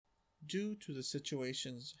due to the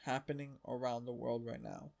situations happening around the world right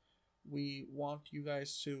now, we want you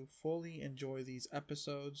guys to fully enjoy these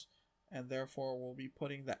episodes, and therefore we'll be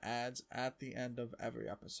putting the ads at the end of every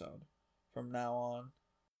episode from now on.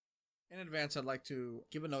 In advance, I'd like to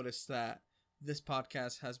give a notice that this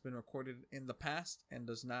podcast has been recorded in the past and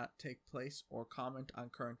does not take place or comment on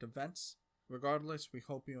current events. Regardless, we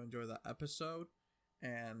hope you enjoy the episode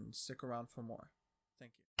and stick around for more.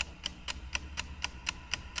 Thank you.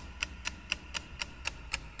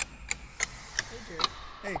 Hey, Jared.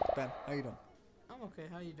 Hey, Ben. How you doing? I'm okay.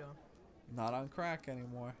 How you doing? Not on crack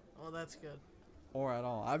anymore. Oh, that's good. Or at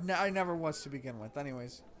all. I never was to begin with.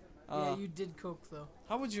 Anyways. Yeah, you did coke, though.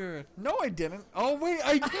 How was your... No, I didn't. Oh, wait.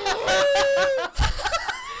 I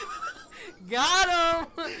did. Got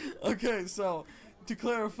him! Okay, so, to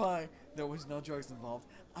clarify, there was no drugs involved.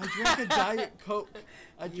 I drank a Diet Coke.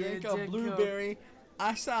 I drank a blueberry,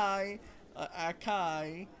 acai,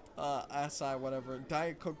 acai, whatever.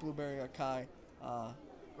 Diet Coke, blueberry, acai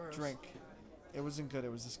drink. It wasn't good.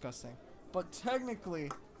 It was disgusting. But technically,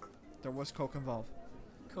 there was Coke involved.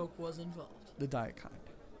 Coke was involved. The diet kind.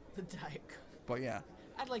 The Diet Coke. But yeah.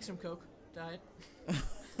 I'd like some Coke. Diet.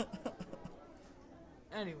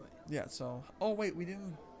 Anyway. Yeah, so... Oh, wait. We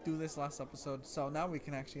didn't do this last episode. So now we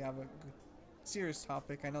can actually have a serious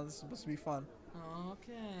topic. I know this is supposed to be fun.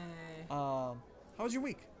 Okay. How was your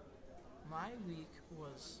week? My week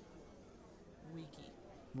was weeky.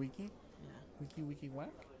 Weeky? Yeah. Weeky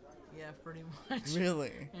whack? Yeah, pretty much.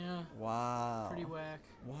 Really? Yeah. Wow. Pretty whack.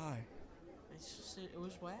 Why? It's just, it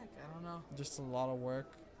was whack. I don't know. Just a lot of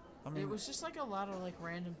work. I mean, it was just like a lot of like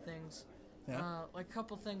random things. Yeah. Like a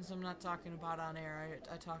couple things I'm not talking about on air.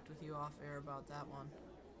 I talked with you off air about that one.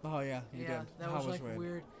 Oh yeah, you did. That was like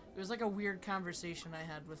weird. It was like a weird conversation I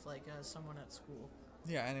had with like someone at school.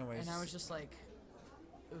 Yeah. Anyways. And I was just like,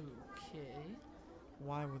 okay.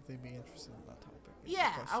 Why would they be interested in that topic?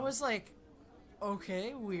 Yeah, I was like,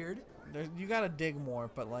 okay, weird. You gotta dig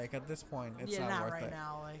more, but like at this point, it's not worth right it.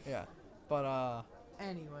 now. Like. Yeah, but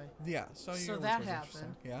Anyway. Yeah. So that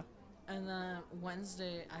happened. Yeah. And then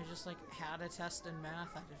Wednesday, I just like had a test in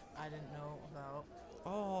math I didn't know about.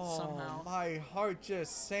 Oh, somehow. My heart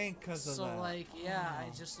just sank because of that. So like, yeah, I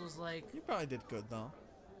just was like. You probably did good though.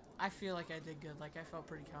 I feel like I did good. Like I felt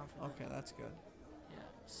pretty confident. Okay, that's good. Yeah.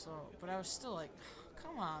 So, but I was still like,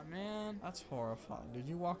 come on, man. That's horrifying. Did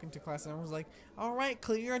you walk into class and everyone was like, "All right,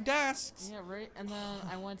 clear your desks"? Yeah, right. And then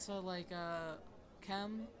I went to like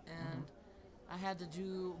chem and. I had to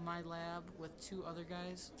do my lab with two other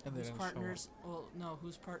guys whose partners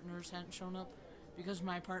hadn't shown up because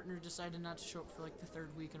my partner decided not to show up for like the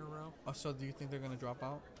third week in a row. Oh, so do you think they're gonna drop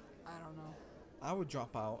out? I don't know. I would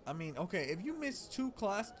drop out. I mean, okay, if you miss 3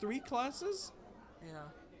 classes, yeah,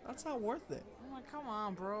 that's not worth it. I'm like, come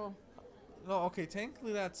on, bro. No, okay,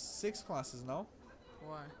 technically that's 6 classes, no?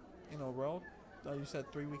 Why? In a row? You said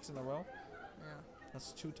 3 weeks in a row? Yeah.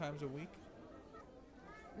 That's 2 times a week?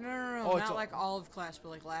 No, not like all of class, but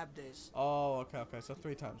like lab days. Oh, okay, so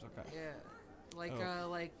 3 times, okay. Yeah, like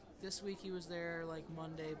like this week he was there like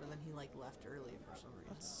Monday, but then he like left early for some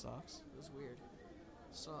reason. That sucks. It was weird.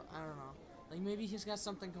 So I don't know. Like maybe he's got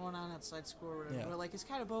something going on outside school or whatever. Yeah. But like it's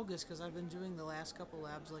kind of bogus because I've been doing the last couple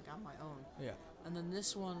labs like on my own. Yeah. And then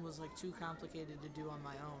this one was like too complicated to do on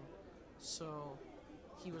my own, so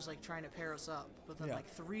he was like trying to pair us up, but then like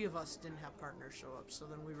 3 of us didn't have partners show up, so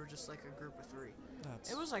then we were just like a group of 3.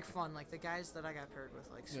 It was like fun, like the guys that I got paired with,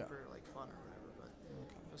 like super like fun or whatever, but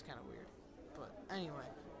it was kind of weird. But anyway,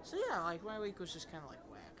 so yeah, like my week was just kind of like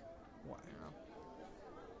whack. You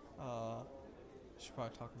know? Should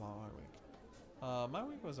probably talk about my week. My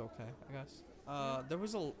week was okay, I guess. There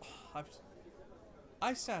was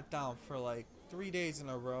I sat down for like 3 days in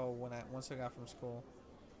a row once I got from school.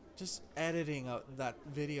 Just editing that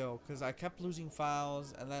video because I kept losing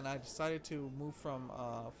files, and then I decided to move from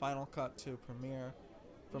Final Cut to Premiere.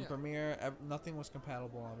 From Premiere, nothing was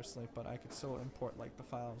compatible, obviously, but I could still import like the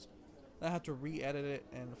files. Then I had to re-edit it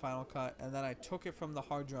in Final Cut, and then I took it from the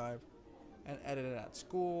hard drive and edited it at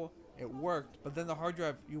school. It worked, but then the hard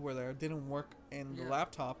drive didn't work in the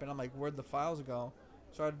laptop, and I'm like, where'd the files go?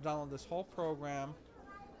 So I had to download this whole program.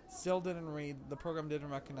 Still didn't read. The program didn't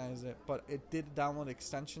recognize it, but it did download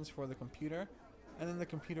extensions for the computer, and then the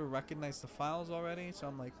computer recognized the files already. So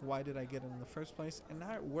I'm like, why did I get it in the first place? And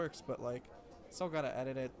now it works, but like, still gotta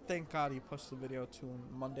edit it. Thank God he pushed the video to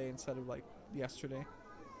Monday instead of like yesterday.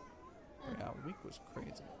 But yeah, week was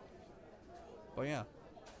crazy. But yeah.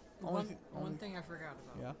 One thing I forgot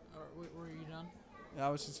about. Yeah. Were you done? Yeah, I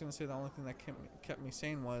was just gonna say the only thing that kept me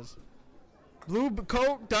sane was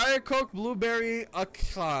Coke, Diet Coke, blueberry,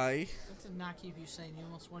 acai. That did not keep you sane. You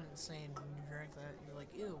almost went insane when you drank that. You're like,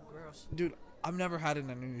 ew, gross. Dude, I've never had an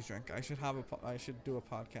energy drink. I should do a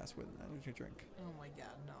podcast with an energy drink. Oh my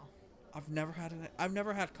god, no. I've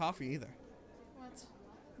never had coffee either. What?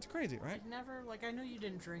 It's crazy, right? Like never. Like I know you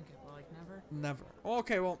didn't drink it, but like never. Never. Oh,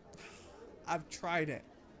 okay, well, I've tried it.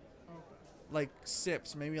 Okay. Like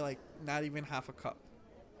sips, maybe like not even half a cup.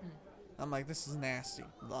 I'm like, this is nasty.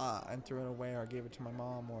 Blah, and threw it away, or gave it to my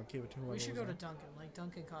mom, or gave it to whoever. We should was go to there. Dunkin'. Like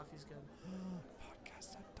Dunkin' coffee's good.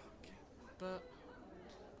 Podcast at Dunkin'. But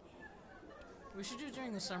we should do it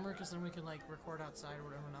during the summer, because then we can like record outside or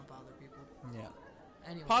whatever, not bother people. Yeah.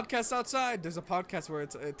 Anyway. Podcast outside. There's a podcast where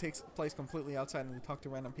it takes place completely outside, and we talk to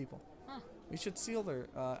random people. Huh. We should steal their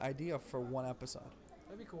idea for one episode.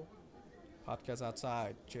 That'd be cool. Podcast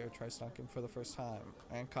outside. Jared tries Dunkin' for the first time,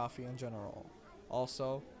 and coffee in general.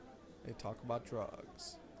 Also, they talk about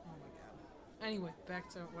drugs. Oh my god. Anyway, back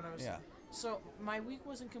to what I was saying. So my week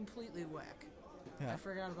wasn't completely whack. Yeah. I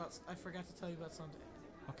forgot to tell you about Sunday.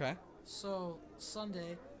 Okay. So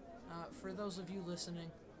Sunday, for those of you listening,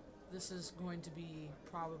 this is going to be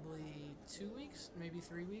probably 2 weeks, maybe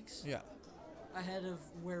 3 weeks. Yeah. Ahead of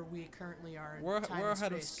where we currently are in We're time and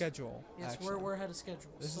ahead space. of schedule. Yes, actually. we're ahead of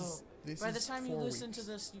schedule. This by the is time you 4 listen weeks. to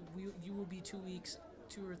this, you will be 2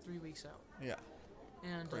 or 3 weeks out. Yeah.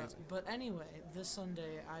 And Crazy. but anyway, this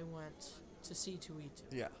Sunday I went to see 2E2.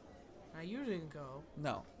 Yeah. Now you didn't go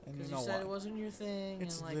No, and you because know you said why? it wasn't your thing.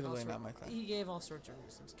 It's and like literally not my thing. He gave all sorts of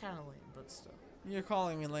reasons. Kind of lame, but still. You're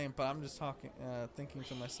calling me lame, but I'm just thinking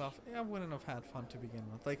to myself, I wouldn't have had fun to begin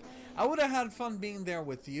with. Like, I would have had fun being there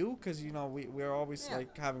with you, because, you know, we're always,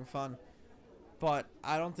 like, having fun. But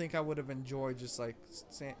I don't think I would have enjoyed just, like,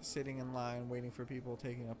 sitting in line, waiting for people,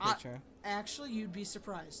 taking a picture. Actually, you'd be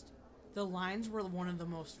surprised. The lines were one of the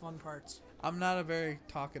most fun parts. I'm not a very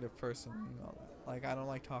talkative person, you know that. Like, I don't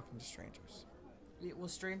like talking to strangers. Well,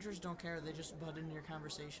 strangers don't care. They just butt into your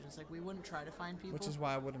conversation. It's like, we wouldn't try to find people. Which is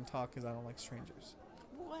why I wouldn't talk, because I don't like strangers.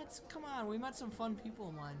 What? Come on. We met some fun people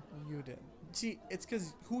in line. You did. See, it's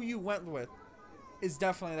because who you went with is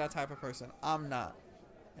definitely that type of person. I'm not.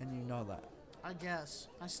 And you know that. I guess.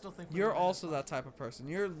 I still think You're also that type of person.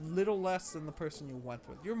 You're little less than the person you went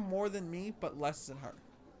with. You're more than me, but less than her.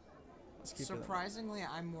 Let's keep Surprisingly,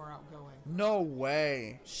 I'm more outgoing. No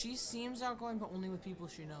way. She seems outgoing, but only with people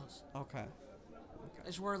she knows. Okay.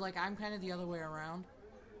 It's where, like, I'm kind of the other way around.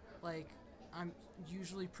 Like, I'm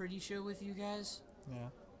usually pretty chill with you guys. Yeah.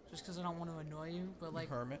 Just because I don't want to annoy you. But, like...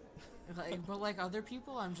 Hermit. but other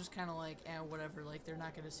people, I'm just kind of like, whatever. Like, they're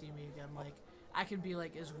not going to see me again. Like, I can be,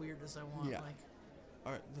 like, as weird as I want. Yeah. Like,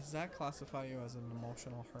 Alright, does that classify you as an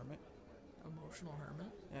emotional hermit? emotional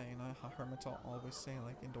hermit? Yeah, you know how hermits always say,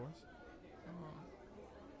 like, indoors?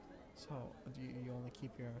 So, do you only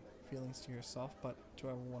keep your feelings to yourself, but to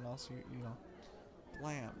everyone else, you know,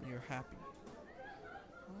 blam, you're happy.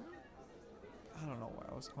 What? I don't know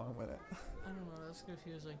where I was going with it. I don't know, that's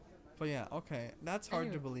confusing. But yeah, okay, that's hard to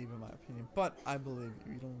Anyway. believe in my opinion, but I believe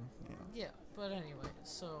you. You don't, you know. Yeah, but anyway,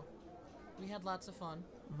 so we had lots of fun.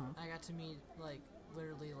 Mm-hmm. I got to meet, like,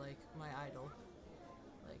 literally, like, my idol,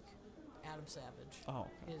 like, Adam Savage. Oh,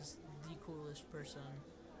 okay. Is the coolest person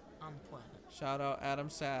on the planet. Shout out Adam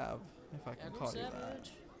Sav, if I can Adam call Savage? you that.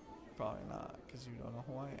 Probably not, because you don't know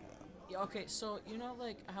who I am. Yeah, okay, so, you know,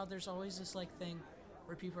 like, how there's always this, like, thing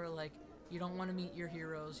where people are like, you don't want to meet your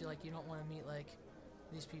heroes, you don't want to meet, like,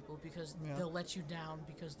 these people because they'll let you down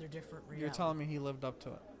because they're different reality. You're telling me he lived up to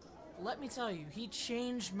it. Let me tell you, he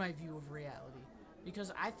changed my view of reality.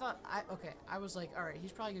 Because I thought, I was like, alright,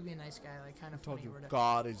 he's probably going to be a nice guy, like, kind of I told funny you, or whatever.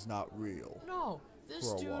 God is not real. No, this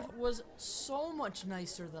Grow dude up. was so much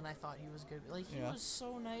nicer than I thought he was going to be. Like, he Yeah. was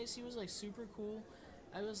so nice. He was, like, super cool.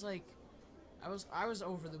 I was, like, I was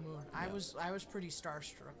over the moon. Yeah. I was pretty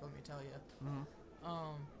starstruck, let me tell you.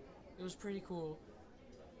 Mm-hmm. It was pretty cool.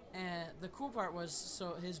 And the cool part was,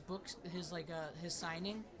 so his books, his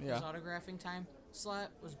signing, Yeah. his autographing time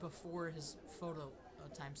slot was before his photo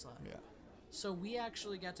time slot. Yeah. So we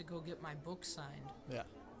actually got to go get my book signed Yeah.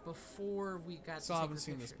 before we got Still to take haven't our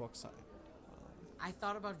seen this picture. book sign. I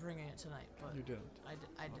thought about bringing it tonight, but You didn't. I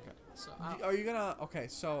did. Okay. So Are you gonna? Okay,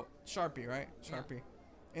 so Sharpie, right? Yeah. Sharpie.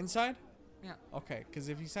 Inside? Yeah. Okay, because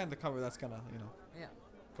if you sign the cover, that's gonna, you know, yeah,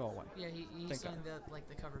 go away. yeah. He Thank signed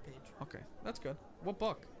the cover page. Okay, that's good. What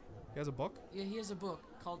book? He has a book? Yeah, he has a book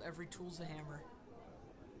called Every Tool's a Hammer,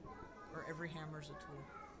 or Every Hammer's a Tool.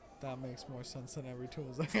 That makes more sense than every tool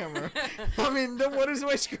is a hammer. I mean, then what is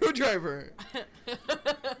my screwdriver?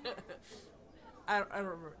 I don't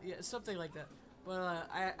remember. Yeah, something like that. But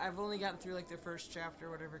I've only gotten through like the first chapter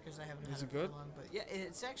or whatever because I haven't Is had it it good? for long. But yeah,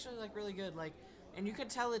 it's actually like really good. Like, and you can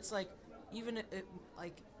tell it's like even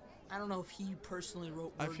like, I don't know if he personally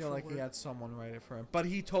wrote. I feel like he had someone write it for him, but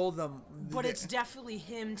he told them. But it's definitely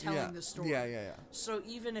him telling the story. Yeah. So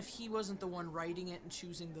even if he wasn't the one writing it and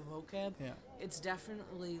choosing the vocab, it's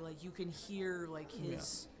definitely like you can hear like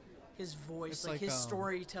his voice, it's like his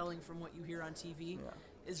storytelling from what you hear on TV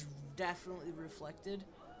is definitely reflected.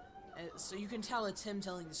 So you can tell it's him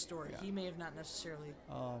telling the story. Yeah. He may have not necessarily.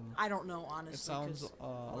 I don't know, honestly. It sounds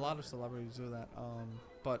a lot of celebrities do that.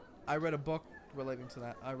 But I read a book relating to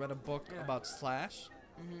that. I read a book about Slash.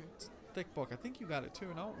 It's a thick book. I think you got it too.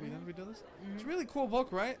 No, didn't we do this? It's a really cool book,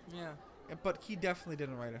 right? Yeah. But he definitely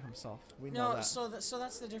didn't write it himself. We know that. So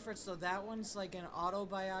that's the difference. So that one's like an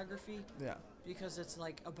autobiography. Yeah. Because it's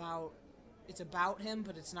like it's about him,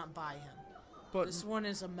 but it's not by him. But this one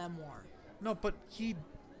is a memoir. No, but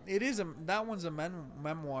that one's a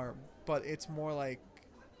memoir, but it's more like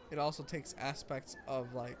it also takes aspects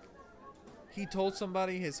of like he told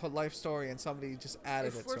somebody his life story and somebody just added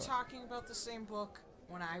it to it. If we're talking about the same book,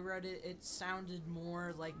 when I read it, it sounded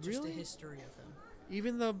more like just a history of him.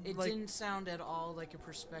 Even though it didn't sound at all like a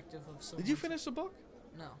perspective of someone. Did you finish the book?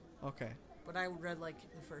 No. Okay. But I read like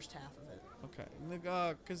the first half of it. Okay.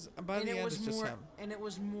 Because by the end it's just him. And it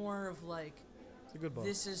was more of like, it's a good book.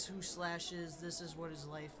 This is who Slash is. This is what his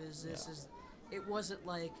life is. This is. It wasn't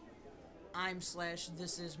like, I'm Slash.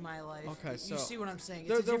 This is my life. Okay, so you see what I'm saying?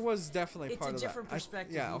 There was definitely part of that. It's a different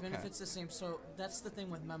perspective, even if it's the same. So that's the thing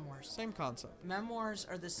with memoirs. Same concept. Memoirs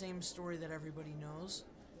are the same story that everybody knows,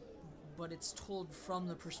 but it's told from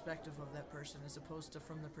the perspective of that person as opposed to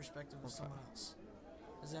from the perspective of someone else.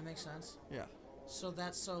 Does that make sense? Yeah. So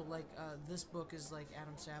this book is like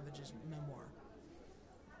Adam Savage's memoir.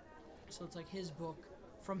 So it's like his book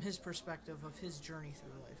from his perspective of his journey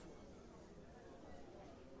through life.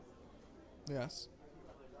 Yes.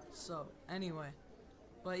 So, anyway.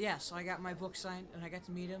 But yeah, so I got my book signed and I got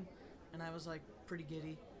to meet him and I was like pretty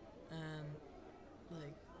giddy and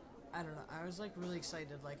like I don't know, I was like really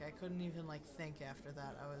excited. Like I couldn't even like think after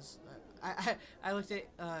that. I was I looked at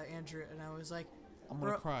Andrew and I was like, I'm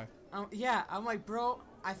gonna cry. Yeah, I'm like, bro,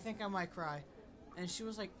 I think I might cry. And she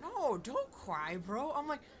was like, no, don't cry, bro. I'm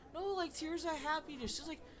like, no, like tears of happiness. She's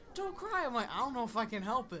like, don't cry. I'm like, I don't know if I can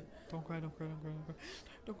help it. Don't cry. It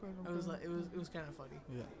was like, it was kind of funny.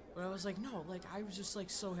 Yeah. But I was like, no, like I was just like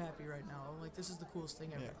so happy right now. I'm like, this is the coolest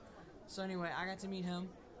thing ever. Yeah. So anyway, I got to meet him.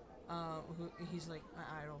 He's like my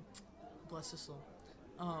idol, bless his soul.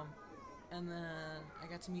 And then I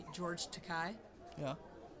got to meet George Takei. Yeah.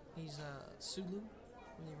 He's Sulu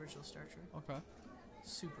from the original Star Trek. Okay.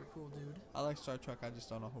 Super cool dude. I like Star Trek. I just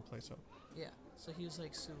don't know who plays him. Yeah. So he was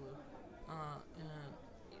like Sulu. And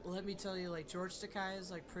let me tell you, like George Takei is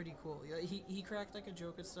like pretty cool. He cracked like a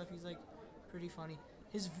joke and stuff. He's like pretty funny.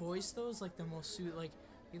 His voice though is like the most like.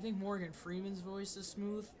 You think Morgan Freeman's voice is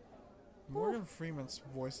smooth? Morgan Freeman's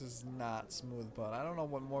voice is not smooth, but I don't know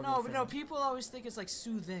what Morgan. No, but no, people always think it's like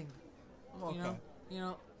soothing. Okay. You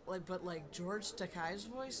know, like but like George Takei's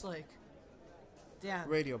voice, like, damn.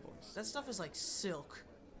 Radio voice. That stuff is like silk.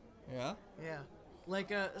 Yeah. Yeah.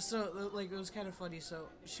 Like so like it was kind of funny. So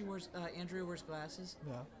she wears Andrea wears glasses.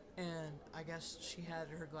 Yeah. And I guess she had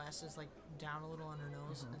her glasses like down a little on her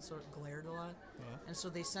nose, and so it glared a lot. Yeah. And so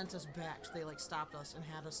they sent us back. So they like stopped us and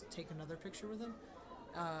had us take another picture with him.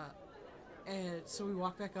 And so we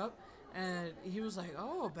walked back up, and he was like,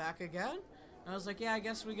 "Oh, back again?" And I was like, "Yeah, I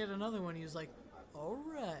guess we get another one." He was like, "All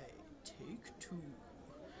right, take two."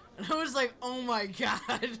 And I was like, "Oh my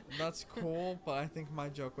god." That's cool, but I think my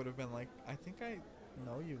joke would have been like, "I think I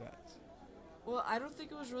know you guys." Well, I don't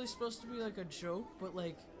think it was really supposed to be like a joke, but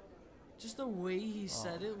like, just the way he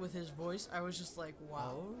said it with his voice, I was just like,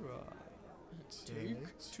 "Wow." All right,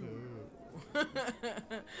 take two.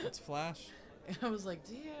 It's Flash. And I was like,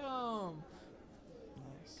 damn.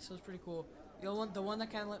 Nice. So it's pretty cool. The one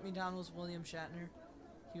that kind of let me down was William Shatner.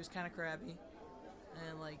 He was kind of crabby.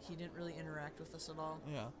 And, like, he didn't really interact with us at all.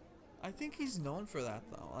 Yeah. I think he's known for that,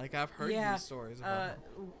 though. Like, I've heard these stories about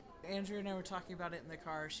him. Andrea and I were talking about it in the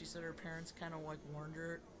car. She said her parents kind of, like, warned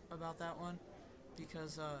her about that one.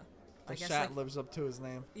 Because, I guess, Shat lives up to his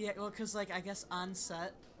name. Yeah, well, because, like, I guess on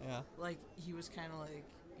set, yeah, like, he was kind of, like,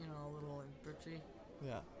 you know, a little, like, bitchy.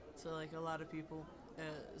 Yeah. So, like, a lot of people,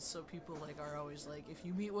 so people, like, are always, like, if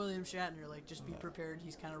you meet William Shatner, like, just be prepared.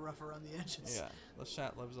 He's kind of rough around the edges. Yeah, the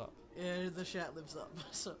Shat lives up. Yeah, the Shat lives up.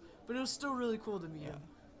 So, but it was still really cool to meet him.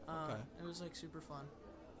 Okay. It was, like, super fun.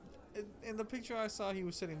 In the picture I saw, he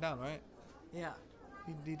was sitting down, right? Yeah.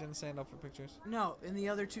 He didn't stand up for pictures? No, and the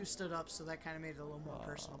other two stood up, so that kind of made it a little more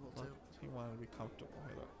personable, too. He wanted to be comfortable.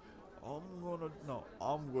 He's like, I'm going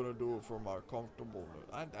I'm gonna do it for my comfortableness.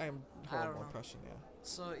 I am horrible impression, yeah.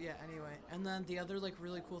 So yeah, anyway, and then the other like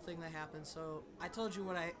really cool thing that happened. So I told you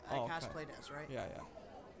what I cosplayed as, right? Yeah, yeah.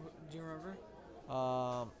 Do you remember?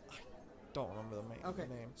 I don't remember the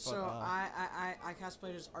name. But, so I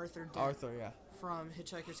cosplayed as Arthur Dent. Arthur, yeah. From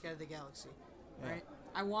Hitchhiker's Guide to the Galaxy, right?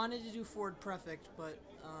 Yeah. I wanted to do Ford Prefect, but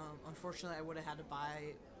unfortunately I would have had to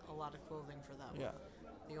buy a lot of clothing for that one.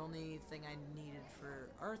 The only thing I needed for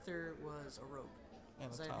Arthur was a robe.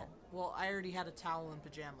 And a towel. Well, I already had a towel and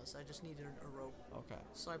pajamas. I just needed a robe. Okay.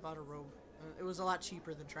 So I bought a robe. It was a lot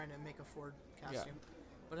cheaper than trying to make a Ford costume.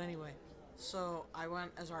 Yeah. But anyway, so I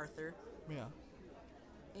went as Arthur. Yeah.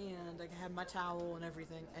 And I had my towel and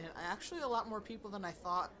everything. And actually a lot more people than I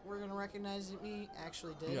thought were going to recognize me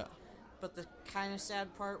actually did. Yeah. But the kind of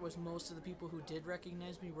sad part was most of the people who did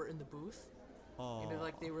recognize me were in the booth. Oh. You know,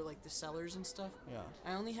 like they were like the sellers and stuff. Yeah.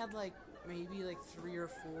 I only had like maybe like 3 or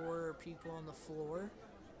 4 people on the floor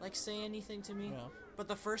like say anything to me. Yeah. But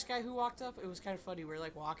the first guy who walked up, it was kind of funny. We were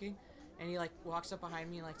like walking and he like walks up behind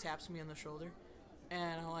me and like taps me on the shoulder.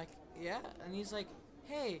 And I'm like, yeah. And he's like,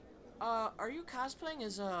 hey, are you cosplaying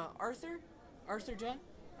as Arthur Dent?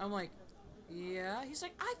 I'm like, yeah. He's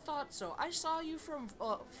like, I thought so. I saw you from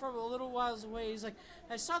a little whiles away. He's like,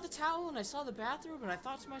 I saw the towel and I saw the bathroom and I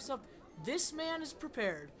thought to myself, this man is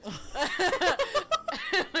prepared.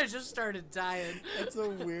 I just started dying. That's a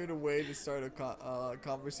weird way to start a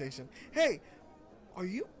conversation. Hey, are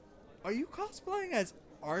you cosplaying as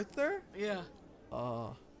Arthur? Yeah.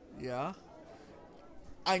 Yeah.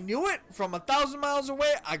 I knew it from 1,000 miles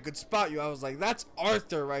away. I could spot you. I was like, that's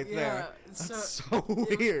Arthur right there. That's so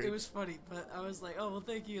weird. It was funny, but I was like, oh well,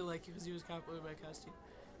 thank you, like because he was cosplaying my costume.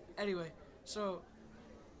 Anyway, so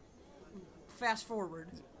fast forward.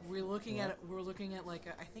 We're looking at like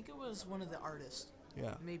I think it was one of the artists.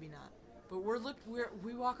 Yeah. Maybe not. But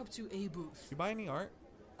we walk up to a booth. You buy any art?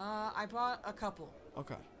 I bought a couple.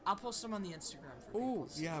 Okay. I'll post them on the Instagram for people. Ooh,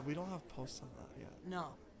 yeah, we don't have posts on that yet.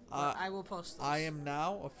 No. I will post those. I am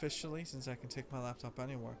now officially, since I can take my laptop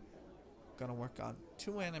anywhere, gonna work on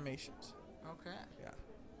 2 animations. Okay. Yeah.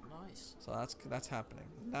 Nice. So that's happening.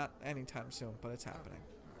 Not anytime soon, but it's happening.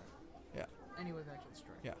 Okay. Yeah. Anyway, back to the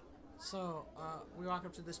story. Yeah. So we walk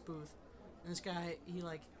up to this booth, and this guy he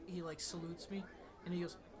salutes me, and he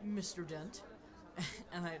goes, "Mr. Dent,"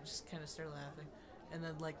 and I just kind of start laughing, and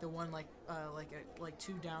then like the one like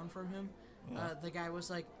 2 down from him, the guy was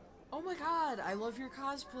like, "Oh my God, I love your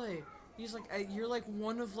cosplay." He's like, "You're like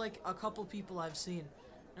one of like a couple people I've seen,"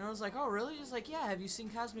 and I was like, "Oh really?" He's like, "Yeah, have you seen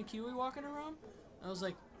Cosmic Kiwi walking around?" I was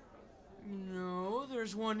like, "No,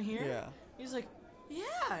 there's one here." Yeah. He's like,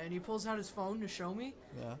 yeah, and he pulls out his phone to show me.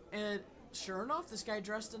 Yeah. And sure enough, this guy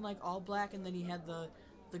dressed in like all black, and then he had the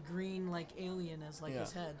green like alien as like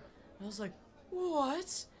his head. And I was like,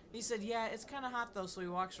 what? He said, yeah, it's kind of hot though, so he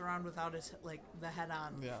walks around without his like the head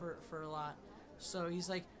on for a lot. So he's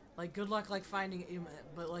like good luck like finding him,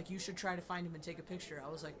 but like you should try to find him and take a picture. I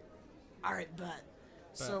was like, all right, bet.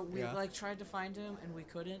 So we like tried to find him and we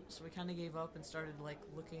couldn't, so we kind of gave up and started like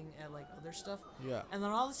looking at like other stuff. Yeah. And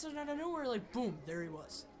then all of a sudden out of nowhere, like boom, there he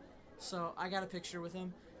was. So I got a picture with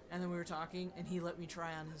him, and then we were talking, and he let me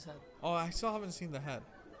try on his head. Oh, I still haven't seen the head.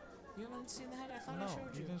 You haven't seen the head? I thought I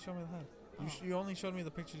showed you. You didn't show me the head. Oh. You only showed me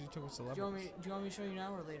the pictures you took with celebrities. Do you want me to show you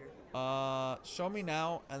now or later? Show me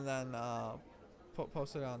now, and then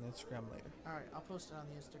post it on Instagram later. All right, I'll post it on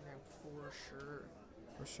the Instagram for sure.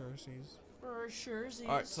 For sure, sees. For sure, sees.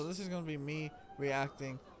 All right, so this is gonna be me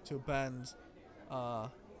reacting to Ben's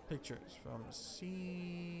pictures from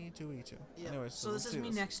C to E2. Yeah. Anyways, so this is me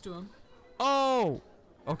next to him. Oh.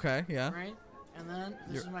 Okay. Yeah. Right, and then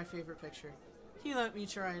this is my favorite picture. He let me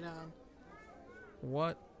try it on.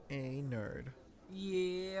 What a nerd.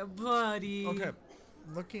 Yeah, buddy. Okay,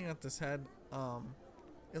 looking at this head,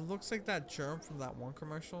 it looks like that germ from that one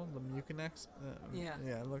commercial, the Mucinex. Yeah.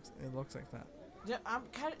 Yeah, it looks like that. Yeah,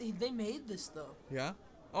 they made this though. Yeah.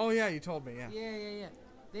 Oh yeah, you told me. Yeah. Yeah.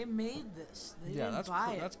 They made this. They didn't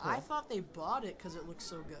buy it. That's cool. I thought they bought it because it looked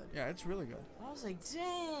so good. Yeah, it's really good. I was like,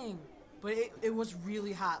 dang. But it was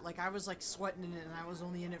really hot. Like, I was, like, sweating in it, and I was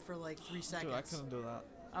only in it for, like, 3 seconds. Dude, I couldn't do that.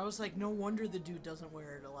 I was like, no wonder the dude doesn't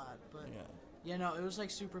wear it a lot. But, yeah, no, it was,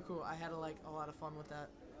 like, super cool. I had, like, a lot of fun with that.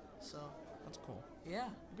 So. That's cool. Yeah.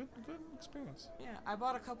 Good experience. Yeah, I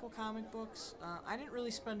bought a couple comic books. I didn't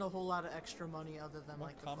really spend a whole lot of extra money other than, what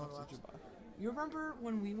like, the photo ops. What comics did you buy? You remember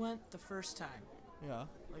when we went the first time? Yeah.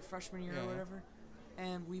 Like, freshman year or whatever?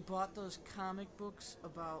 And we bought those comic books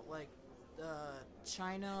about, like,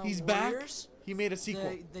 China He's Warriors. Back. He made a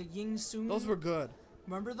sequel. The Ying Sun. Those were good.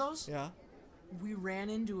 Remember those? Yeah. We ran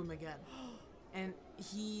into him again, and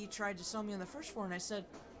he tried to sell me on the first floor, and I said,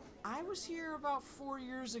 I was here about 4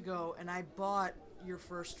 years ago, and I bought your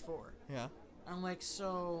first 4. Yeah. I'm like,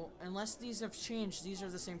 so, unless these have changed, these are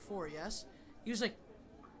the same 4, yes? He was like,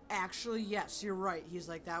 actually, yes, you're right. He's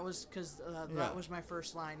like, that was, because that was my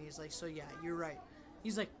first line. He's like, so yeah, you're right.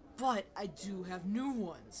 He's like, but I do have new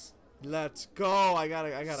ones. Let's go. I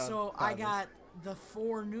gotta. So I got the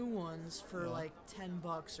 4 new ones for like $10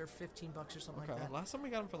 or $15 or something like that. Last time we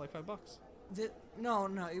got them for like $5. No,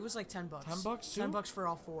 it was like $10. $10 too? $10 for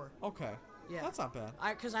all 4. Okay. Yeah. That's not bad.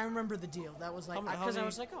 Because I remember the deal. That was like, because I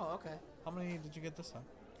was like, oh, okay. How many did you get this time?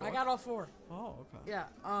 4? I got all 4. Oh, okay. Yeah.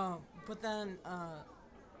 But then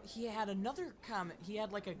he had another comic. He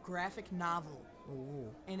had like a graphic novel. Ooh.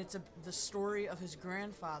 And it's the story of his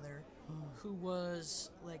grandfather, who was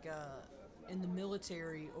like in the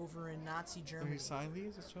military over in Nazi Germany. Have you signed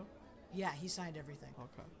these? Too? Yeah, he signed everything.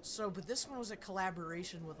 Okay. So, but this one was a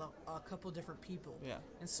collaboration with a couple different people. Yeah.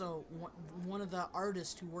 And so one of the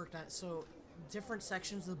artists who worked on it, so different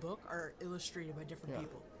sections of the book are illustrated by different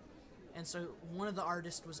people. And so one of the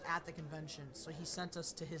artists was at the convention, so he sent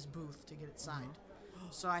us to his booth to get it signed.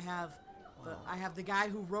 So I have the guy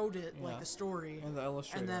who wrote it, like the story, and the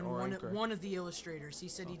illustrator, and then one of the illustrators. He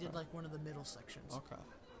said he did like one of the middle sections. Okay.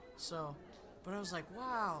 So, but I was like,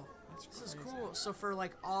 wow, this is cool. So for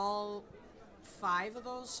like all 5 of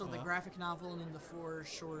those, so the graphic novel and then the 4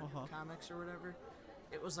 short comics or whatever,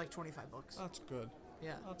 it was like $25. That's good.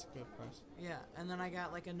 Yeah. That's a good price. Yeah, and then I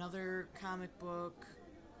got like another comic book.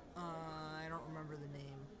 I don't remember the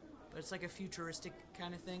name, but it's like a futuristic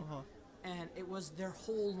kind of thing. And it was their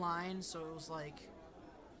whole line, so it was like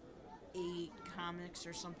 8 comics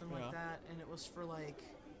or something like that, and it was for like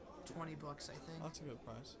 $20, I think. That's a good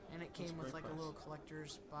price. And it came with like a little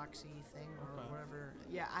collector's boxy thing or whatever.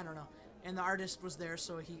 Yeah, I don't know. And the artist was there,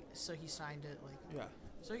 so he signed it. Like. Yeah.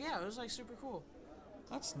 So yeah, it was like super cool.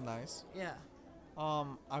 That's nice. Yeah.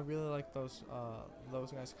 I really like those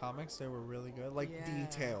guys' comics. They were really good, like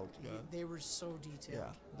detailed. Good. They were so detailed.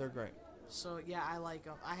 Yeah, they're great. So yeah, I like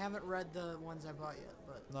them. I haven't read the ones I bought yet,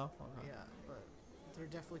 but no, okay. Yeah, but they're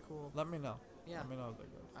definitely cool. Let me know. Yeah, let me know if they're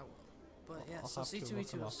good. I will. But yeah, I'll so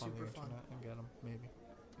C2E2 was super fun. And get them, maybe.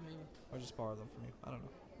 Or just borrow them from you. I don't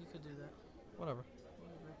know. You could do that. Whatever.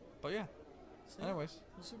 But yeah. So, anyways,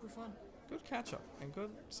 it was super fun. Good catch up and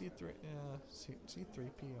good C3PO.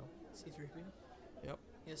 C3PO. C3PO. Yep.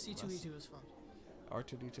 Yeah, C2E2 was fun.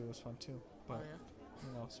 R2D2 was fun too, but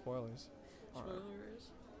you know, spoilers.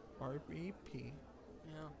 Spoilers. R.E.P.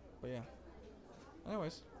 Yeah. But yeah.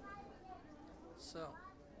 Anyways. So,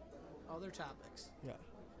 other topics. Yeah.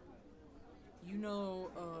 You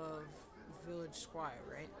know of Village Squire,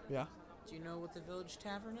 right? Yeah. Do you know what the Village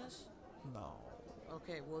Tavern is? No.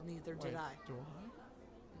 Okay, well, neither did I. Do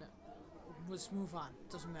I? No. Let's move on.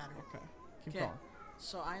 Doesn't matter. Okay. Keep going.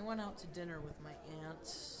 So I went out to dinner with my aunt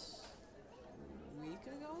a week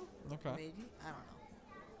ago? Okay. Maybe? I don't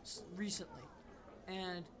know. Recently.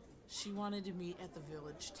 And she wanted to meet at the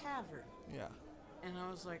Village Tavern. Yeah. And I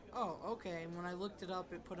was like, oh, okay. And when I looked it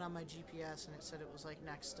up, it put on my GPS and it said it was like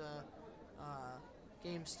next to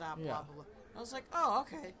GameStop, blah, blah, blah. I was like, oh,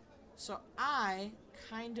 okay. So I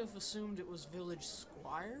kind of assumed it was Village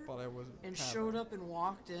Squire. But I wasn't. And showed up and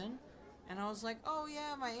walked in. And I was like, oh,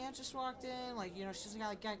 yeah, my aunt just walked in. Like, you know, she's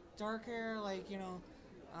got dark hair, like, you know,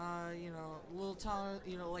 a little taller,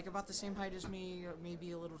 you know, like about the same height as me, or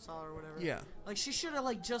maybe a little taller or whatever. Yeah. Like, she should have,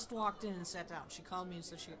 like, just walked in and sat down. She called me and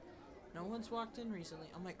said no one's walked in recently.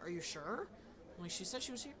 I'm like, are you sure? I'm like, she said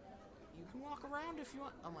she was here. You can walk around if you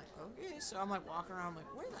want. I'm like, okay. So I'm, like, walking around. I'm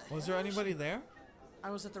like, where the hell was there anybody there?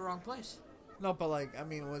 I was at the wrong place. No, but, like, I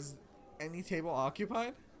mean, was any table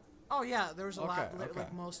occupied? Oh, yeah, there was a lot,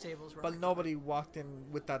 like most tables were. But nobody walked in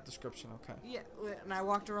with that description, okay. Yeah, and I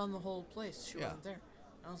walked around the whole place. She wasn't there.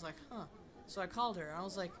 And I was like, huh. So I called her, and I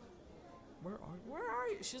was like, Where are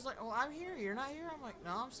you? She's like, well, I'm here. You're not here? I'm like,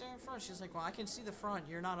 no, I'm standing in front. She's like, well, I can see the front.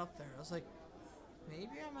 You're not up there. I was like,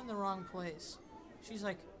 maybe I'm in the wrong place. She's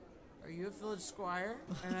like, are you at Village Squire?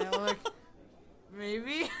 And I'm like,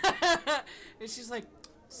 maybe. And she's like,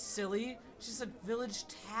 silly. She said Village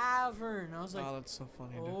Tavern. I was like, oh, that's so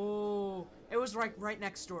funny. Oh, it was right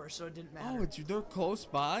next door, so it didn't matter. Oh, they're close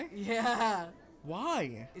by? Yeah.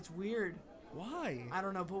 Why? It's weird. Why? I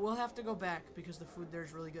don't know, but we'll have to go back because the food there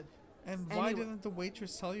is really good. And why didn't the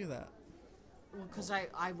waitress tell you that? Well, because I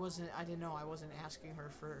didn't know. I wasn't asking her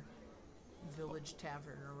for Village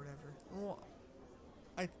Tavern or whatever. Well,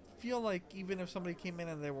 I feel like even if somebody came in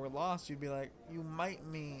and they were lost, you'd be like, you might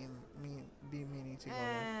be meaning to go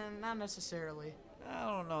there. Not necessarily.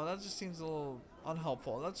 I don't know. That just seems a little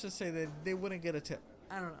unhelpful. Let's just say that they wouldn't get a tip.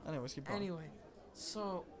 I don't know. Anyways, keep going. Anyway,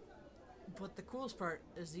 so, but the coolest part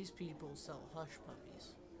is these people sell hush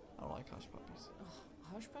puppies. I don't like hush puppies. Ugh,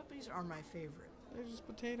 hush puppies are my favorite. They're just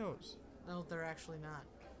potatoes. No, they're actually not.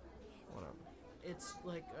 Whatever.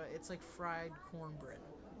 It's like fried cornbread.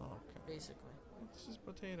 Oh, okay. Basically. It's just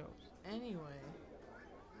potatoes. Anyway,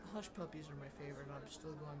 hush puppies are my favorite, and I'm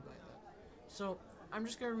still going by that. So, I'm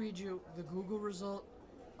just going to read you the Google result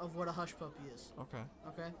of what a hush puppy is. Okay.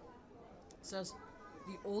 Okay? It says,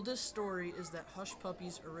 the oldest story is that hush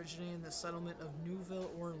puppies originated in the settlement of Nouvelle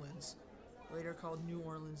Orleans, later called New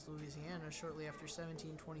Orleans, Louisiana, shortly after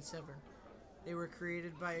 1727. They were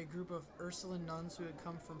created by a group of Ursuline nuns who had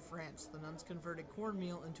come from France. The nuns converted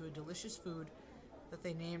cornmeal into a delicious food that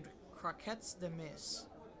they named croquettes de maïs.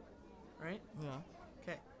 Right? Yeah.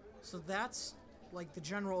 Okay. So that's like the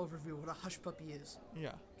general overview of what a hush puppy is.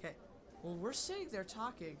 Yeah. Okay. Well, we're sitting there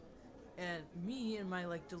talking, and me in my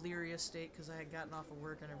like delirious state because I had gotten off of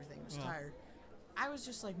work and everything, was tired. I was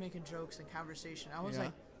just like making jokes and conversation. I was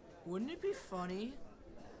like, wouldn't it be funny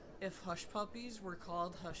if hush puppies were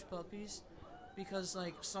called hush puppies? Because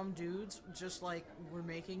like some dudes just like were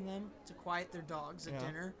making them to quiet their dogs at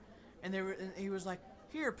dinner, and he was like,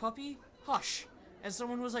 "Here, puppy, hush," and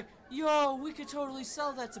someone was like, "Yo, we could totally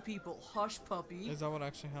sell that to people, hush puppy." Is that what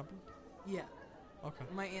actually happened? Yeah. Okay.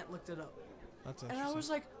 My aunt looked it up. That's interesting. And I was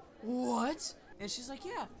like, "What?" And she's like,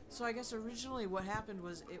 "Yeah." So I guess originally what happened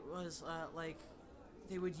was it was like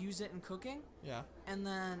they would use it in cooking. Yeah. And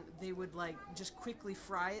then they would like just quickly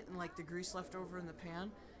fry it in like the grease left over in the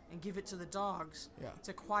pan and give it to the dogs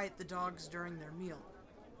to quiet the dogs during their meal.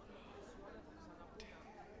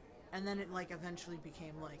 And then it like eventually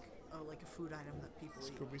became like a food item that people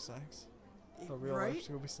eat. Scooby snacks. The real right? life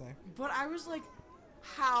Scooby snack. But I was like,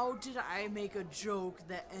 how did I make a joke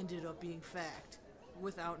that ended up being fact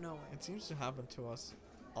without knowing? It seems to happen to us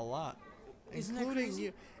a lot. Isn't that including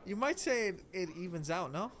crazy? You might say it evens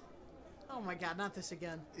out, no? Oh my god, not this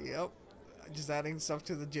again. Yep. Just adding stuff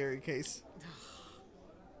to the Jerry case.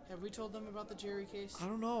 Have we told them about the Jerry case? I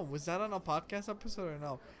don't know. Was that on a podcast episode or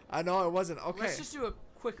no? I know it wasn't. Okay. Let's just do a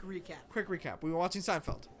quick recap. Quick recap. We were watching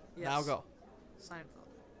Seinfeld. Yes. Now go. Seinfeld.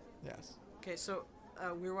 Yes. Okay, so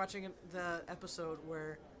we were watching the episode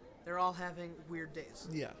where they're all having weird days.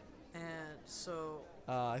 Yeah. And so...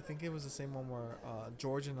 I think it was the same one where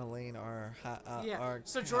George and Elaine are...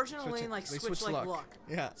 so George and Elaine, like, switch like, luck.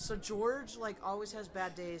 Yeah. So George, like, always has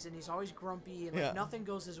bad days, and he's always grumpy, and, like, nothing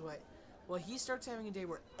goes his way. Well, he starts having a day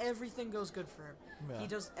where everything goes good for him. Yeah. He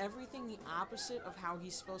does everything the opposite of how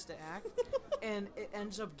he's supposed to act, and it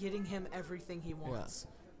ends up getting him everything he wants,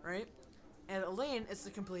 right? And Elaine, it's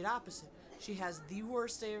the complete opposite. She has the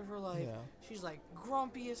worst day of her life. Yeah. She's, like,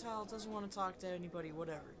 grumpy as hell, doesn't want to talk to anybody,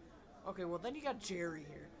 whatever. Okay, well, then you got Jerry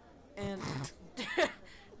here. And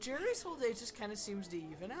Jerry's whole day just kind of seems to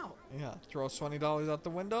even out. Yeah, throw $20 out the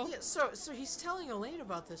window? Yeah, so he's telling Elaine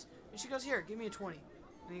about this, and she goes, "Here, give me a 20."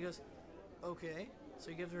 And he goes, "Okay." So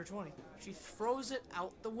he gives her a 20. She throws it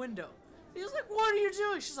out the window. He's like, "What are you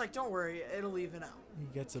doing?" She's like, "Don't worry, it'll even out." He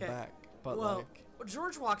gets it back, but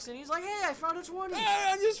George walks in, he's like, "Hey, I found a 20.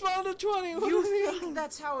 Hey, I just found a 20. You think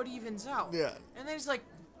that's how it evens out. Yeah. And then he's like,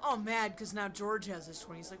 oh, mad because now George has his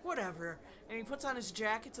 20. He's like, whatever. And he puts on his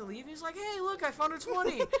jacket to leave. He's like, hey, look, I found a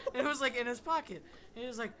 20. And it was like in his pocket. And he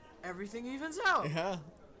was like, everything evens out. Yeah.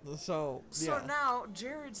 So now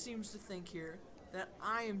Jared seems to think here that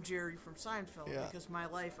I am Jerry from Seinfeld because my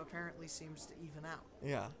life apparently seems to even out.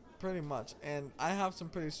 Yeah, pretty much. And I have some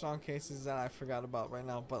pretty strong cases that I forgot about right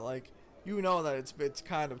now, but like you know that it's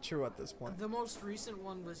kind of true at this point. The most recent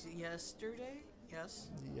one was yesterday. Yes.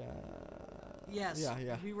 Yeah. Yes.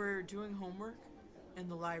 Yeah. We were doing homework in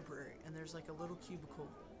the library, and there's like a little cubicle.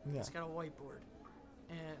 Yeah. It's got a whiteboard,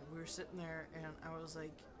 and we were sitting there, and I was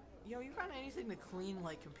like, "Yo, you got anything to clean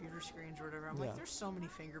like computer screens or whatever?" I'm like, "There's so many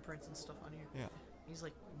fingerprints and stuff on here." Yeah. He's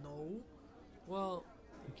like, "No." Well,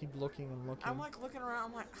 you keep looking and looking. I'm like looking around.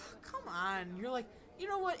 I'm like, oh, "Come on." You're like, "You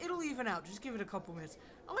know what? It'll even out. Just give it a couple minutes."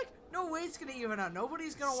 I'm like, "No way, it's gonna even out.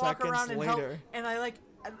 Nobody's gonna walk around and help." And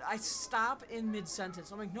I stop in mid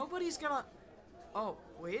sentence. I'm like, "Nobody's gonna." Oh,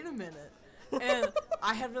 wait a minute. And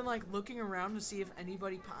I had been like looking around to see if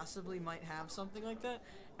anybody possibly might have something like that,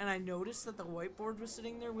 and I noticed that the whiteboard was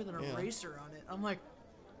sitting there with an eraser on it. I'm like,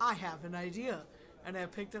 I have an idea. And I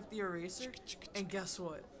picked up the eraser, and guess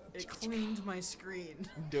what? It cleaned my screen.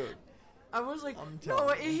 Dude. I was like, no,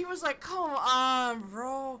 he was like, come on,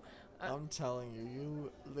 bro. I'm telling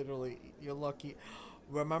you, you're lucky.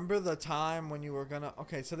 Remember the time when you were gonna...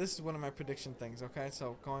 Okay, so this is one of my prediction things, okay?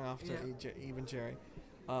 So going off to even Jerry.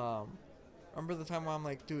 Remember the time where I'm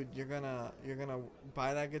like, dude, you're gonna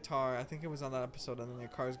buy that guitar. I think it was on that episode, and then your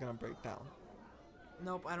car's gonna break down.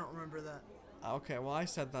 Nope, I don't remember that. Okay, well, I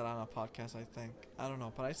said that on a podcast, I think. I don't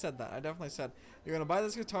know, but I said that. I definitely said, you're going to buy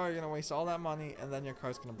this guitar, you're going to waste all that money, and then your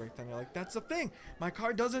car's going to break down. You're like, that's the thing. My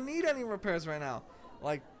car doesn't need any repairs right now.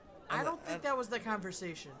 Like, I don't think that was the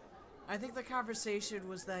conversation. I think the conversation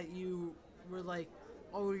was that you were like,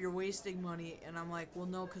 oh, you're wasting money, and I'm like, well,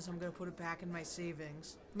 no, because I'm going to put it back in my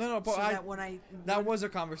savings. No, but so that was a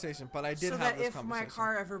conversation, but I did have this conversation. So that if my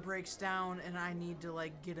car ever breaks down and I need to,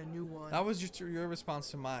 like, get a new one. That was just your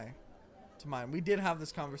response to mine. We did have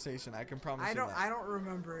this conversation. I can promise you that. I don't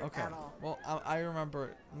remember it at all. Well, I remember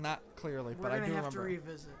it not clearly, but I do remember. We're gonna have to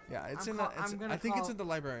revisit. Yeah, it's I think it's in the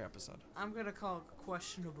library episode. I'm gonna call it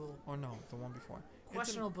questionable. Or no, the one before.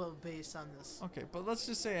 Questionable based on this. Okay, but let's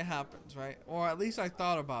just say it happens, right? Or at least I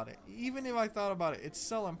thought about it. Even if I thought about it, it's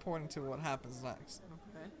still important to what happens next.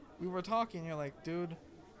 Okay. We were talking. You're like, dude.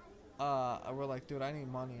 We're like, dude, I need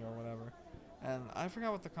money or whatever, and I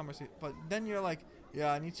forgot what the conversation. But then you're like.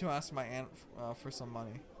 Yeah, I need to ask my aunt for some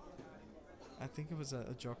money. I think it was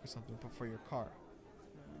a joke or something, but for your car.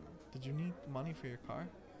 Did you need money for your car?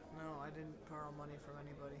 No, I didn't borrow money from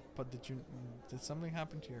anybody. But did something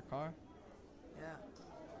happen to your car? Yeah.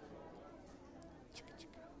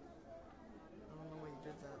 I don't know why you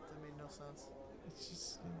did that. That made no sense. It's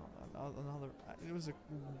just, another. It was a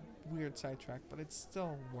weird sidetrack, but it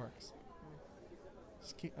still works.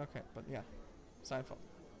 Just keep. Okay, but yeah. Seinfeld.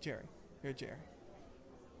 Jerry. You're Jerry.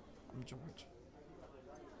 I'm George.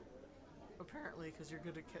 Apparently, because you're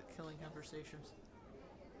good at killing conversations.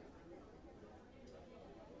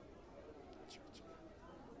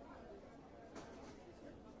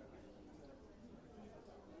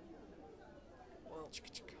 Well,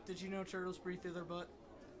 did you know turtles breathe through their butt?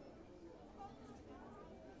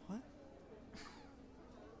 What?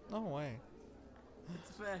 No way. It's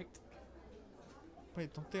a fact.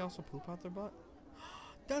 Wait, don't they also poop out their butt?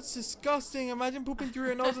 That's disgusting. Imagine pooping through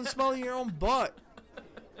your nose and smelling your own butt.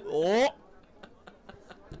 Oh.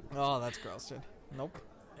 Oh, that's gross, dude. Nope.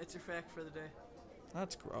 It's your fact for the day.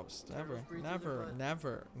 That's gross. Never bring that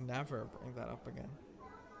up again.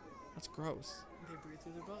 That's gross. They breathe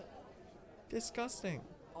through their butt. Disgusting.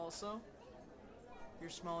 Also, you're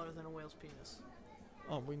smaller than a whale's penis.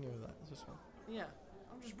 Oh, we knew that. This one. Yeah.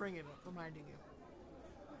 I'm just bringing it up, reminding you.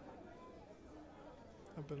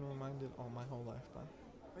 I've been reminded all my whole life, man.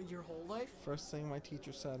 Your whole life? First thing my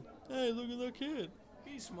teacher said, hey, look at that kid.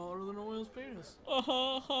 He's smaller than a whale's penis. Yeah.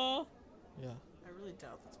 I really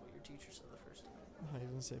doubt that's what your teacher said the first time. No, he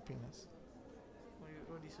didn't say penis.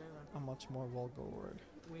 What did he say then? A much more vulgar word.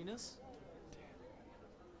 Weenus?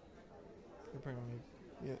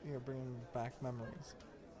 You're bringing back memories.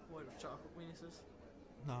 What, chocolate weenuses?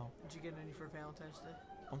 No. Did you get any for Valentine's Day?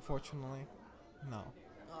 Unfortunately, no.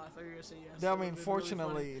 Oh, I thought you were going to say yes. I mean,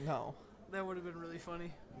 fortunately, really no. That would have been really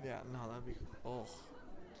funny. Yeah, no, that'd be... Oh.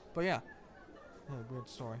 But yeah. Weird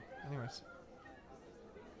story. Anyways.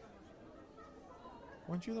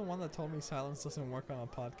 Weren't you the one that told me silence doesn't work on a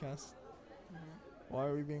podcast? Mm-hmm. Why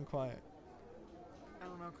are we being quiet? I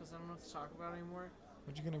don't know, because I don't know what to talk about anymore.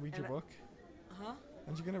 Aren't you going to read your book? Huh?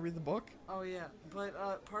 Aren't you going to read the book? Oh, yeah.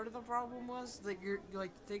 But part of the problem was that you're,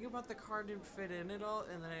 like, thinking about the car didn't fit in at all,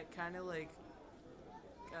 and then it kind of, like...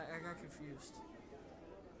 I got confused.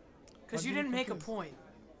 Because you didn't make a point.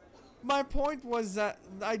 My point was that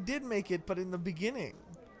I did make it, but in the beginning.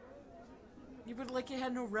 Yeah, but like it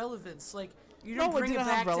had no relevance. Like you didn't bring it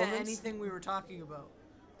back to anything we were talking about.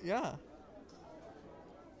 Yeah.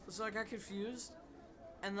 So I got confused,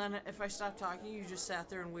 and then if I stopped talking, you just sat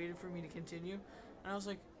there and waited for me to continue, and I was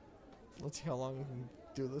like, let's see how long we can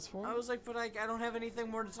do this for. I was like, but I don't have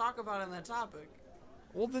anything more to talk about on that topic.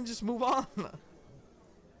 Well, then just move on.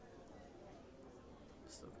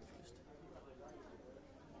 Still confused.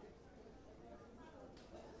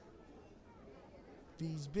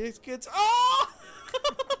 These biscuits. Oh!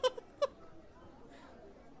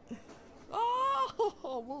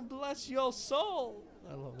 Oh, well, bless your soul.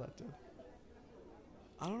 I love that dude.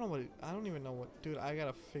 I don't know what. I don't even know what. Dude, I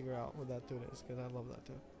gotta figure out what that dude is because I love that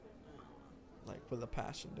dude. Like with a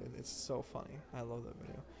passion, dude. It's so funny. I love that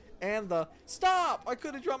video. And the stop! I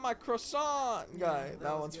could have dropped my croissant guy. Yeah,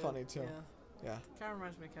 that one's good. Funny too. Yeah. Kind of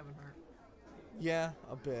reminds me of Kevin Hart. Yeah,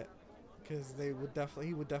 a bit. Because he would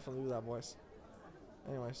definitely do that voice.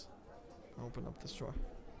 Anyways, I'll open up this drawer.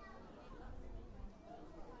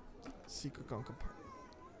 Secret gun compartment.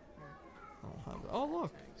 I don't have it. Oh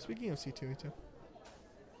look! Speaking of C2E2. Oh,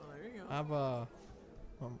 there you go. I have a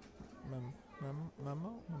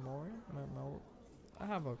memorial. I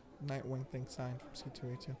have a Nightwing thing signed from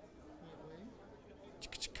C2E2.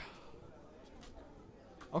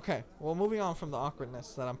 Okay, well, moving on from the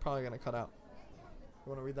awkwardness that I'm probably gonna cut out. You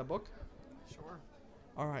want to read that book? Sure.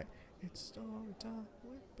 All right. It's story time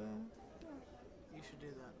with Ben. You should do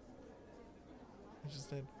that. I just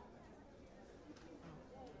did.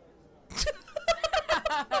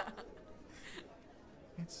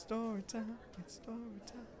 It's story time. It's story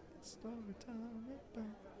time. It's story time with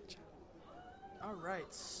Ben. All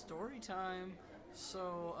right, story time.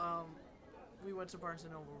 So, we went to Barnes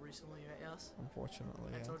and Noble recently, right? Yes.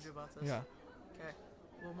 Unfortunately, I yes. told you about this. Yeah. Okay.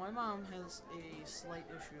 Well, my mom has a slight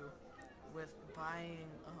issue with buying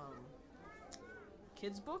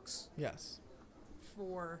kids books Yes.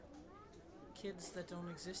 for kids that don't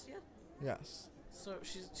exist yet. Yes. So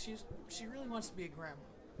she really wants to be a grandma.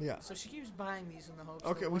 Yeah. So she keeps buying these in the hopes.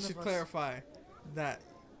 Okay, that we one should of us, clarify that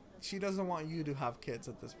she doesn't want you to have kids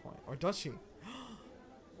at this point, or does she?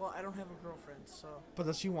 Well, I don't have a girlfriend, so. But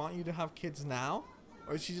does she want you to have kids now,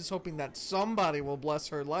 or is she just hoping that somebody will bless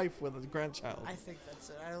her life with a grandchild? I think that's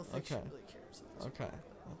it. I don't think she Okay. really cares. At this Okay, point.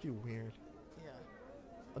 that'd be weird. Yeah.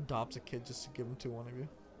 Adopt a kid just to give him to one of you.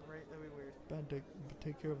 Right. That'd be weird. Ben,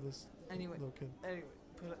 take care of this Anyway. little kid. Anyway,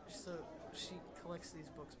 but so she collects these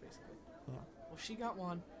books basically. Yeah. Well, she got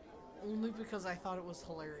one only because I thought it was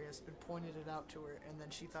hilarious and pointed it out to her, and then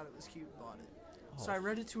she thought it was cute and bought it. Oh. So I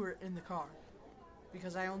read it to her in the car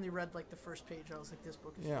because I only read like the first page. I was like, this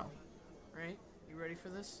book is Yeah. funny. Right? You ready for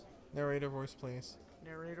this? Narrator voice, please.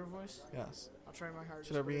 Narrator voice? Yes. I'll try my hardest.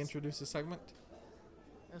 Should I but it's- reintroduce the segment?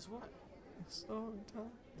 As what? It's story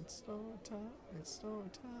time. It's story time. It's story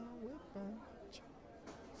time with Ben.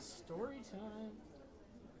 Story time.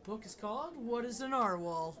 Book is called What is an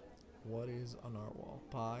Narwhal? What is a narwhal?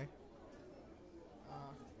 By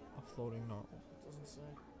a floating narwhal. Doesn't say.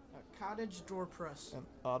 A Cottage Door Press. An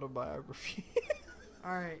autobiography.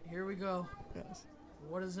 Alright, here we go. Yes.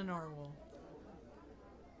 What is a narwhal?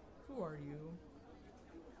 Who are you?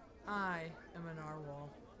 I am a narwhal.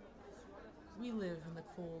 We live in the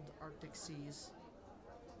cold Arctic seas.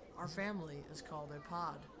 Our family is called a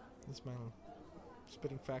pod. This man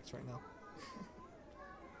spitting facts right now.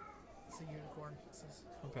 It's a unicorn. It says,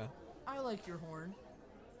 Okay. I like your horn.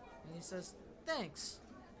 And he says, thanks.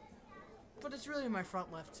 But it's really my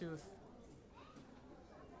front left tooth.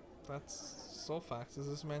 That's so facts. Is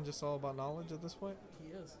this man just all about knowledge at this point?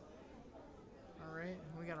 He is. Alright,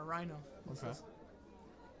 we got a rhino. It Okay. says,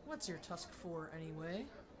 what's your tusk for anyway?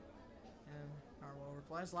 And Narwhal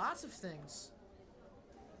replies, lots of things.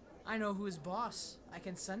 I know who is boss. I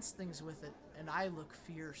can sense things with it, and I look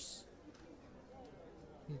fierce.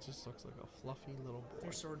 He just looks like a fluffy little boy.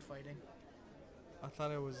 They're sword fighting. I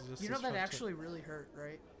thought it was just. You know his that front actually really hurt,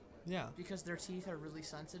 right? tooth. Yeah. Because their teeth are really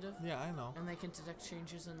sensitive, Yeah, I know. and they can detect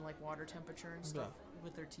changes in like water temperature and stuff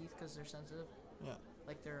with their teeth because they're sensitive, Yeah.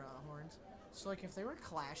 like their horns. So like if they were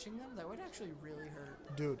clashing them, that would actually really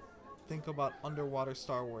hurt. Dude, think about underwater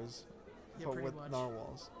Star Wars, Yeah, but pretty with much.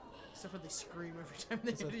 narwhals. Except when they scream every time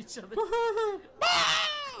they It's hit a- each other.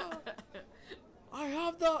 I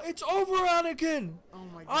have the. It's over, Anakin. Oh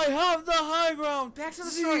my I god. have the high ground. Back to the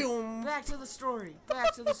story. Zoom. Back to the story.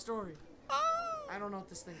 Back to the story. I don't know what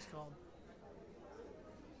this thing's called.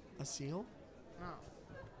 A seal? No.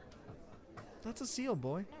 That's a seal,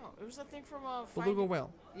 boy. No, it was that thing from Beluga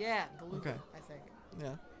whale. Yeah, beluga, Okay. I think.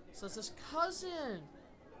 Yeah. So it's his cousin.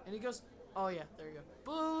 And he goes, oh yeah, there you go.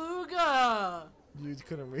 Beluga! You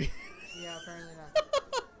couldn't read. Yeah, apparently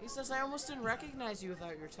not. He says, I almost didn't recognize you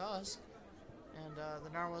without your tusk. And the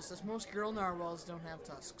narwhal says, most girl narwhals don't have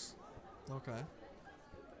tusks. Okay.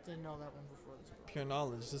 Didn't know that one before this book. Pure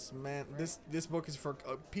knowledge. This man. This book is for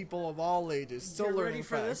people of all ages. Still Get learning ready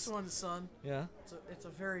for facts. this one, son. Yeah. It's a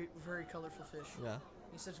very, very colorful fish. Yeah.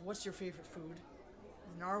 He says, what's your favorite food?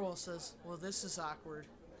 The narwhal says, well, this is awkward.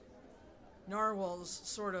 Narwhals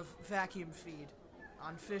sort of vacuum feed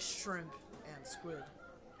on fish, shrimp, and squid.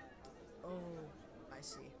 Oh, I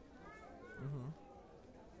see. Mm-hmm.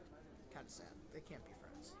 Kind of sad. They can't be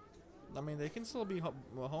friends. I mean, they can still be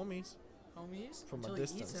homies Homies? from Until a he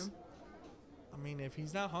distance. eats him. I mean, if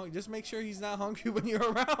he's not hungry, just make sure he's not hungry when you're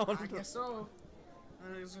around. I guess so.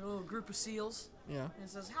 And there's a little group of seals. Yeah. And he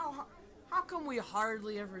says, how come we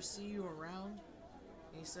hardly ever see you around?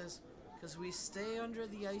 And he says, because we stay under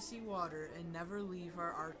the icy water and never leave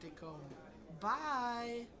our Arctic home.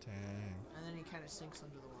 Bye! Dang. And then he kind of sinks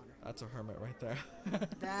under the water. That's a hermit right there.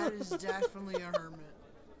 That is definitely a hermit.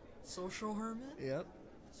 Social hermit? Yep.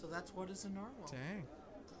 So that's what is a narwhal. Dang.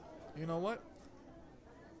 You know what?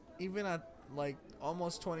 Even at like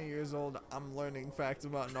almost 20 years old, I'm learning facts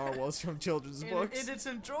about narwhals from children's books. And it's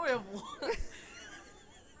enjoyable.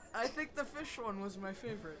 I think the fish one was my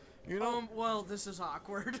favorite. You know, well, this is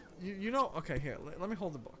awkward. you know. Okay, here. Let me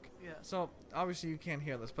hold the book. Yeah. So obviously you can't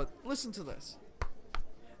hear this, but listen to this.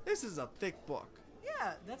 This is a thick book.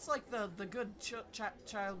 Yeah, that's like the good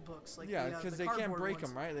child books. Like yeah, because they can't break ones.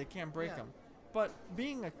 them, right? They can't break them. But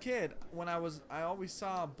being a kid, when I always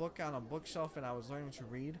saw a book on a bookshelf and I was learning to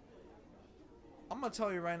read. I'm gonna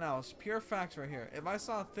tell you right now, it's pure facts right here. If I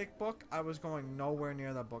saw a thick book, I was going nowhere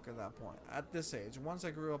near that book at that point. At this age, once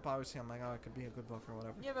I grew up, obviously, I'm like, oh, it could be a good book or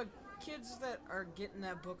whatever. Yeah, but kids that are getting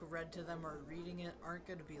that book read to them or reading it aren't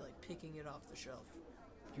gonna be like picking it off the shelf.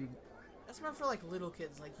 That's meant for like little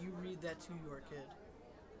kids. Like you read that to your kid.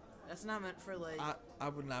 That's not meant for like. I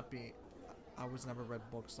would not be. I was never read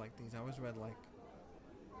books like these. I was read like.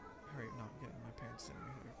 Hurry, no, I'm getting my parents sitting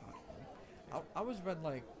here. I was read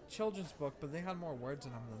like children's book, but they had more words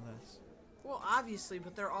in them than this. Well, obviously,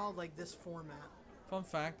 but they're all like this format. Fun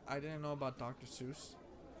fact: I didn't know about Dr. Seuss.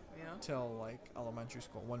 Yeah. Till like elementary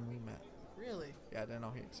school when we met. Really? Yeah, I didn't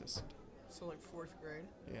know he existed. So like 4th grade.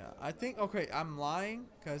 Yeah, I think. Okay, I'm lying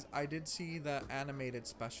because I did see the animated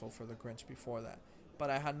special for the Grinch before that, but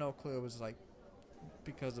I had no clue it was like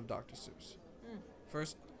because of Dr. Seuss.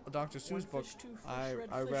 First Dr. Seuss book I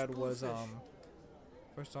read was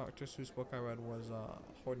First Dr. Seuss book I read was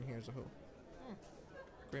Horton Hears a Who.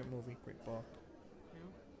 Great movie, great book. Yeah.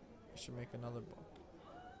 They should make another book.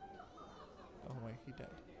 Oh wait, he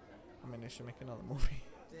dead. I mean, they should make another movie.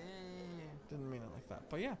 Damn. Didn't mean it like that,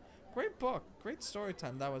 but yeah, great book, great story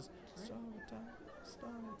time. That was story time.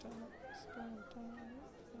 Well,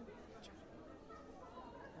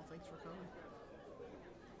 thanks for coming.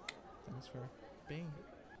 Thanks for being here.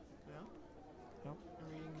 Yeah. Yep. I'm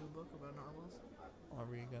reading a book about narwhals. Are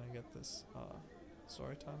we gonna get this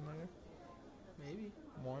story time later? Maybe.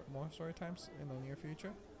 More story times in the near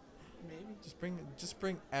future? Maybe. Just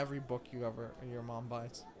bring every book your mom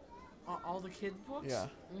buys. All the kids' books? Yeah.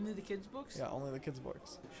 Only the kids' books? Yeah, only the kids'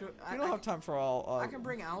 books. Sure. We don't have time for all. I can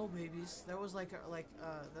bring Owl Babies. That was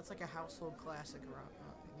that's like a household classic around.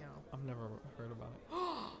 I've never heard about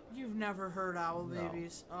it. You've never heard Owl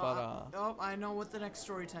Babies? But I know what the next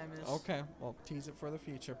story time is. Okay, well, tease it for the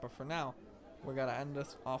future. But for now, we gotta end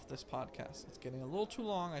off this podcast. It's getting a little too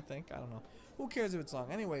long, I think. I don't know. Who cares if it's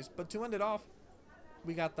long? Anyways, but to end it off,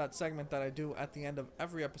 we got that segment that I do at the end of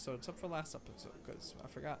every episode, except for last episode, because I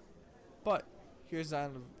forgot. But here's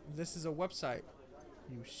that. This is a website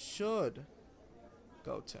you should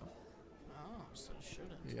go to. Oh, so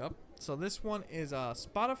shouldn't. Yep. So this one is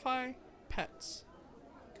Spotify Pets.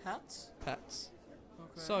 Pets? Pets.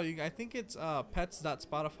 Okay. So I think it's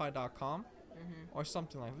pets.spotify.com or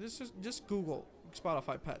something like that. Just Google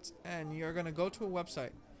Spotify Pets, and you're gonna go to a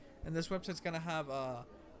website, and this website's gonna have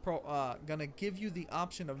gonna give you the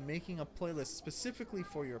option of making a playlist specifically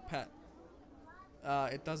for your pet.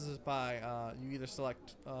 It does this by you either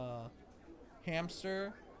select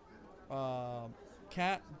hamster,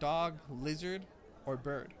 cat, dog, lizard, or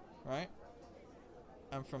bird, right?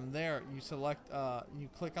 And from there you select you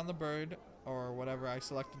click on the bird or whatever. I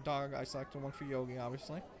select a dog. I selected one for Yogi,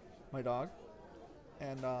 obviously, my dog,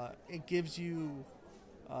 and it gives you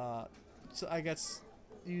so I guess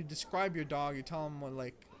you describe your dog. You tell him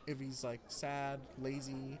if he's like sad,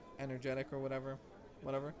 lazy, energetic, or whatever,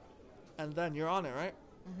 and then you're on it, right?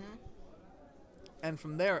 And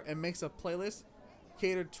from there it makes a playlist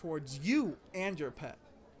catered towards you and your pet,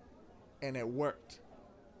 and it worked.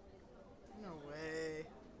 No way.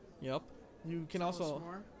 Yep. You can Tell also. us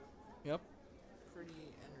more? Yep. Pretty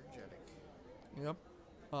energetic.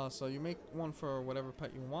 Yep. So you make one for whatever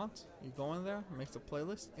pet you want. You go in there, makes a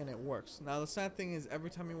playlist, and it works. Now the sad thing is, every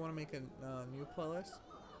time you want to make a new playlist,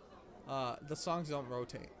 the songs don't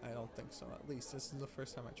rotate. I don't think so. At least this is the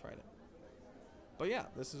first time I tried it. But yeah,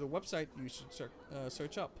 this is a website you should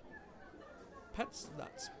search up. Pets.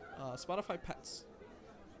 That's Spotify Pets.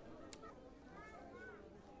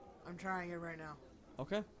 I'm trying it right now.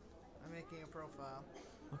 Okay. I'm making a profile.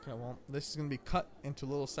 Okay, well, this is going to be cut into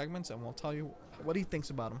little segments, and we'll tell you what he thinks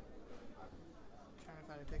about him. I'm trying to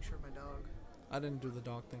find a picture of my dog. I didn't do the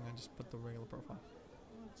dog thing. I just put the regular profile.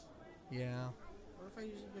 What? Yeah. What if I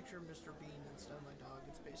use a picture of Mr. Bean instead of my dog?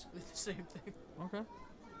 It's basically the same thing. Okay.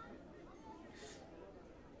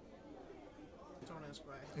 Don't ask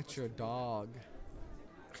why. It's your dog.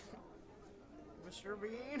 Mr.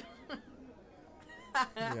 Bean?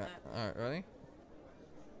 Yeah. Alright, ready?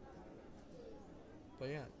 But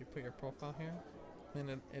yeah, you put your profile here, and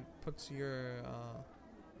it puts your Oh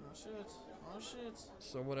shit. Oh shit.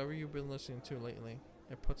 so whatever you've been listening to lately,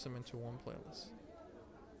 it puts them into one playlist.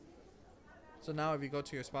 So now if you go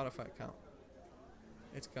to your Spotify account,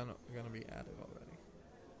 it's gonna be added already.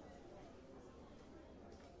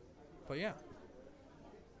 But yeah.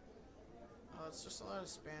 It's just a lot of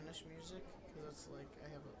Spanish music, because it's like,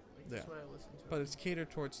 that's what I listen to. But it's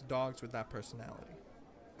catered towards dogs with that personality.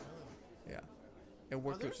 Really? Yeah. It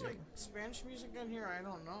worked with There's like Spanish music on here. I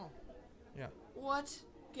don't know. Yeah. What?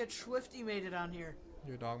 Get Swifty made it on here.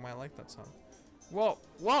 Your dog might like that song. Whoa,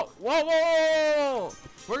 whoa, whoa, whoa!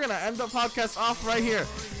 We're gonna end the podcast off right here.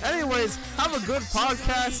 Anyways, have a good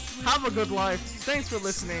podcast. Have a good life. Thanks for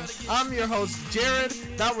listening. I'm your host, Jared.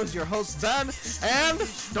 That was your host, Ben. And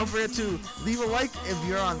don't forget to leave a like if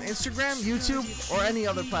you're on Instagram, YouTube, or any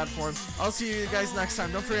other platform. I'll see you guys next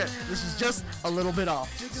time. Don't forget, this is just a little bit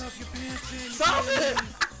off. Stop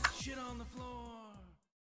it!